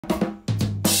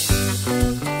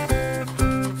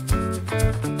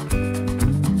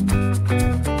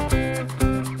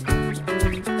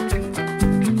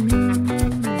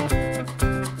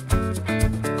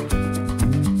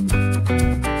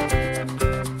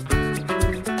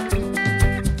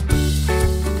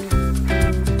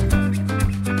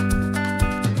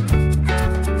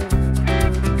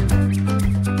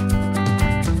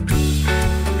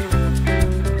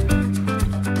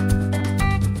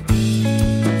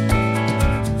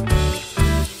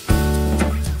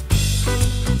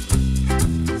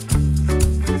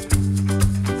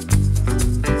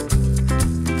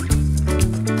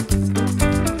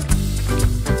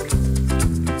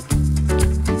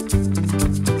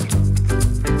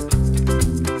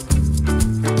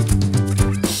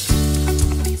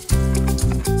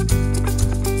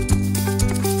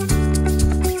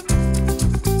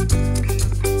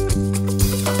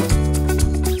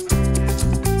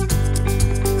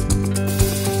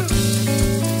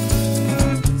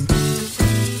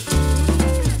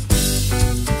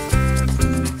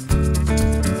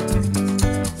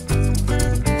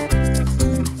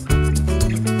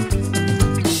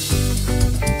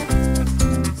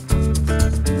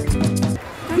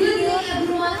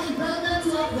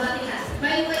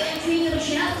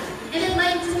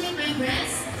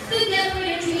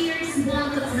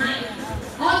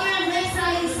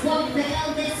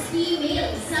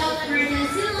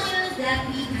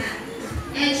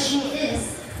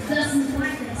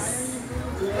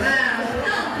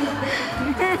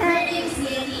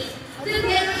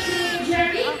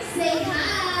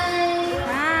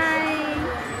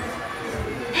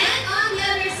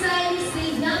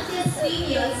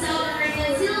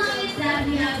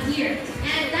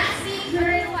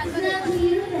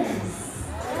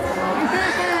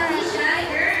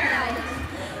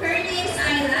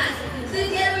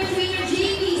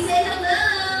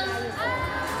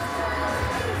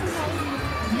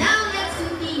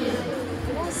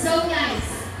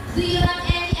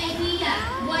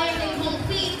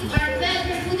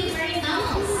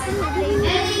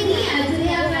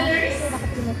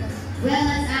Well,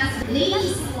 let's ask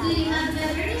ladies, do you have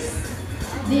feathers?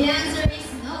 The answer is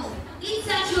no. It's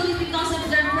actually because of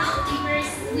their brown tippers,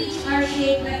 which are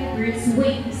shaped like a bird's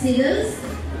wing. See those?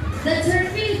 The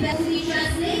term really best to be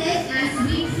translated as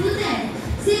wing-footed,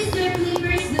 since their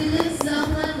flippers do look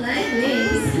somewhat like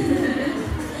wings.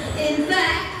 In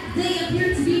fact, they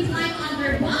appear to be flying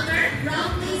underwater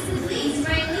from place to place,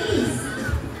 right, ladies?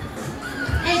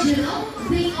 And you know,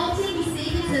 they often be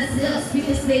mistaken as seals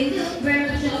because they look very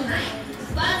much alike.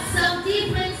 But some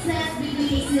differences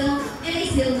between a seal and a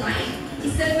seal line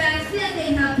is the fact that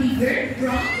they have bigger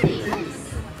brown flippers.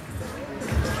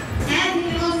 And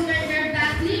they can also turn their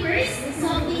back flippers,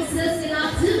 something seals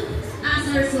cannot do. As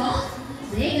a result,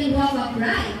 they can walk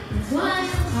upright while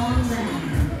on land.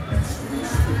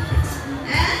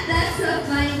 And that's a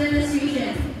fine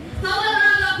demonstration. How about a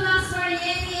round of applause for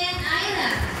Yenny and Ayla?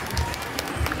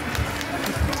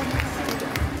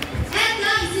 And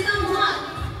guys, you know what?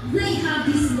 They have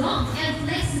this long and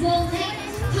flexible neck.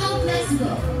 How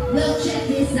flexible? Well, check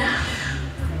this out.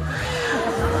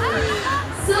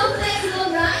 So flexible,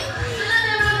 right?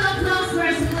 Another round of applause for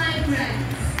us, my friends.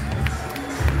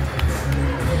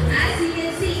 As you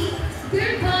can see,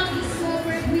 their body is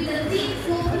covered with a thin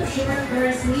fold of short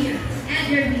burrs here, and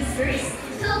their whiskers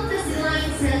help the sea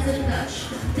lion's sense of touch.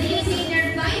 They contain their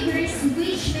fibers,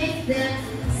 which make them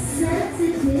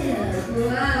sensitive.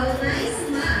 Wow, nice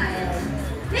smile.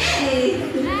 Hey!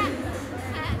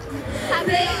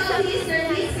 They also use their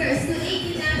whiskers to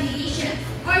aid in navigation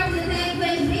or to detect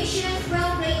ventilation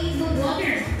from rain into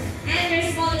water. And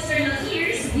their small external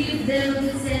ears give them a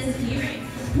good sense of hearing,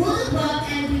 both above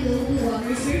and below the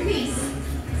water surface.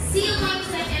 Sea lions,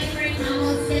 like any marine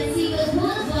mammals, can see both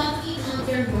above and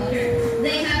underwater.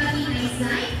 They have a keen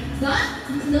eyesight, but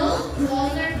no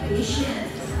color vision.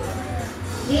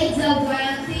 It's a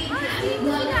wild thing having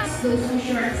waters close to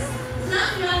shores, not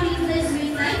rocky cliffs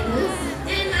with lifeboats,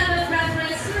 and have a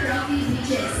preference for rocky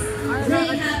beaches.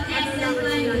 They have excellent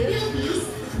climbing abilities,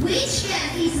 which can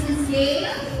easily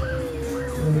scale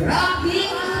rocky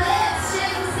cliffs.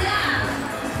 Check this out.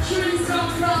 Truly strong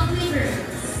front flippers.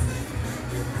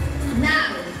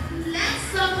 Now, let's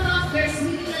talk about their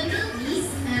swimming abilities,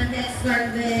 and let's start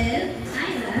with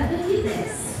Ayla. Look at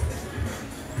this.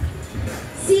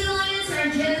 Sea lions are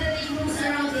generally cruise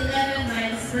around 11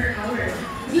 miles per hour,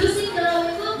 using the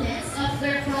rowing movements of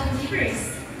their front flippers,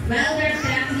 while their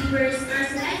back flippers are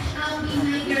stretched out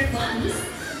behind their bodies,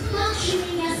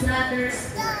 functioning as ladders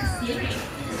for steering.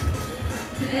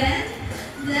 And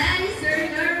that is their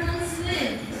normal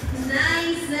swim.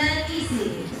 Nice and easy.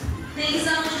 Thank you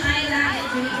so much, Ayla, and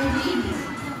Draco Baby.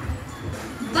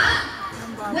 But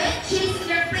when chasing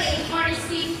their prey or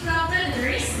escaping from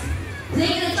predators, they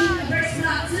can achieve a burst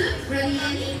clock to, ready,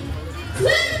 Annie?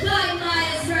 25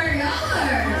 miles per hour!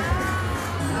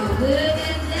 Oh, look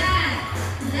at that!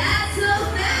 That's so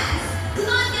fast! Come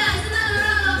on, guys, another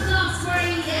round of applause for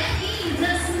Annie,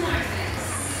 the smartest.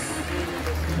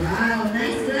 Wow,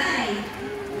 nice glide.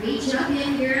 Great job,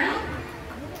 young girl.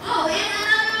 Oh, and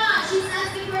another one. She's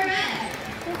asking for it.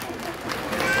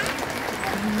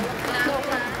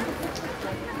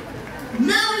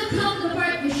 Now we come to the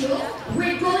part of the show.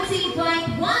 We're going to invite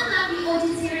one lovely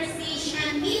audience here on stage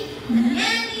and meet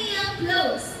Yenny up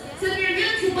close. So if you're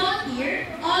going to volunteer,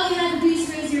 all you have to do is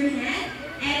raise your hand,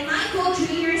 and my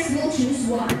co-trainers will choose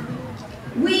one.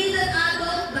 With an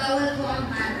adult, bawal po ang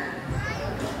bata.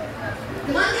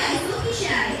 Come on, guys, don't be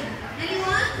shy.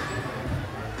 Anyone?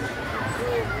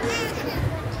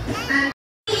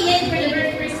 Yenny, for the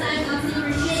very first time on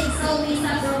Flipper Shakes, always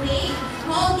up for me.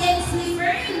 Hold Yenny's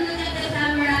flipper, look at the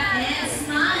camera, and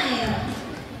smile.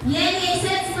 Yenny, I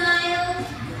said smile.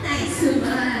 Nice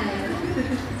smile.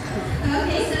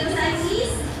 Okay, so beside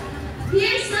please.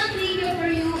 Here's some trivia for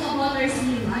you about our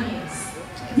sea lions.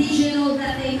 Did you know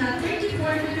that they have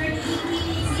 34 to 38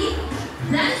 minutes each?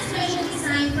 That's special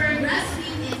design for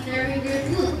grasping and carrying their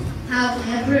food.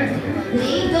 However,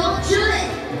 they don't chew it.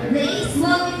 They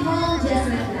swallow it whole just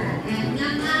like that. And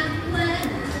wala na.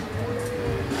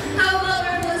 How about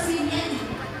our host Yenny?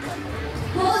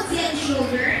 Hold Yenny's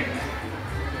shoulder.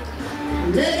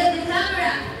 Look at the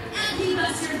camera and give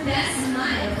us your best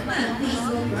smile. Well, please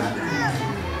don't drop that.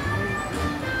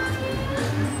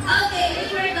 Okay,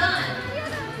 we're done.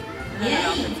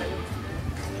 Yenny.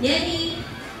 Yenny.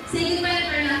 Say goodbye to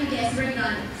our lucky guests. We're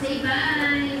done. Say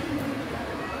bye.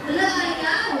 Hello,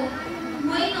 ikaw.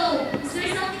 Why no? Is there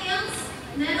something else?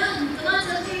 Meron. Come on,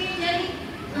 tell me, Yenny.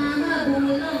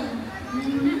 Bungo lang.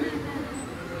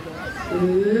 I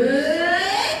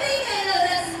think I know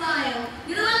that smile.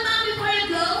 You know what, Mom, before you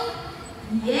go?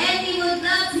 Yenny would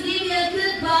love to give you a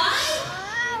goodbye.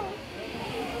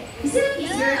 Is it a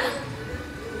kiss, girl?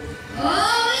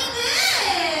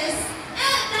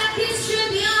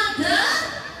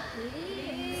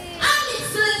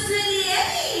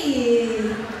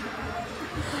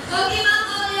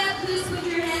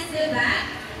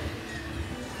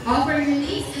 your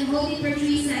lips and hold it for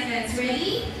 3 seconds.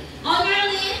 Ready? On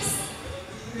your lips.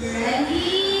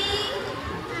 Ready?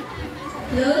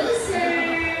 Closer.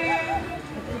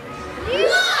 1, 2,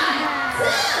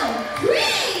 3.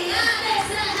 And that's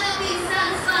the happy,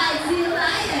 satisfied,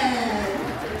 delighted.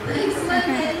 Thanks,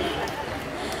 Manila.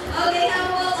 Okay, how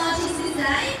about Archie's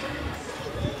design?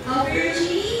 Of your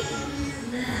cheek?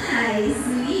 Nice,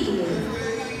 sweet.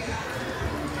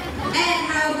 And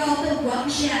how about the walk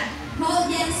shot?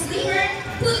 Hold that sleeper,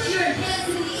 put your hands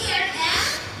in the air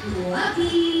and walk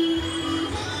it.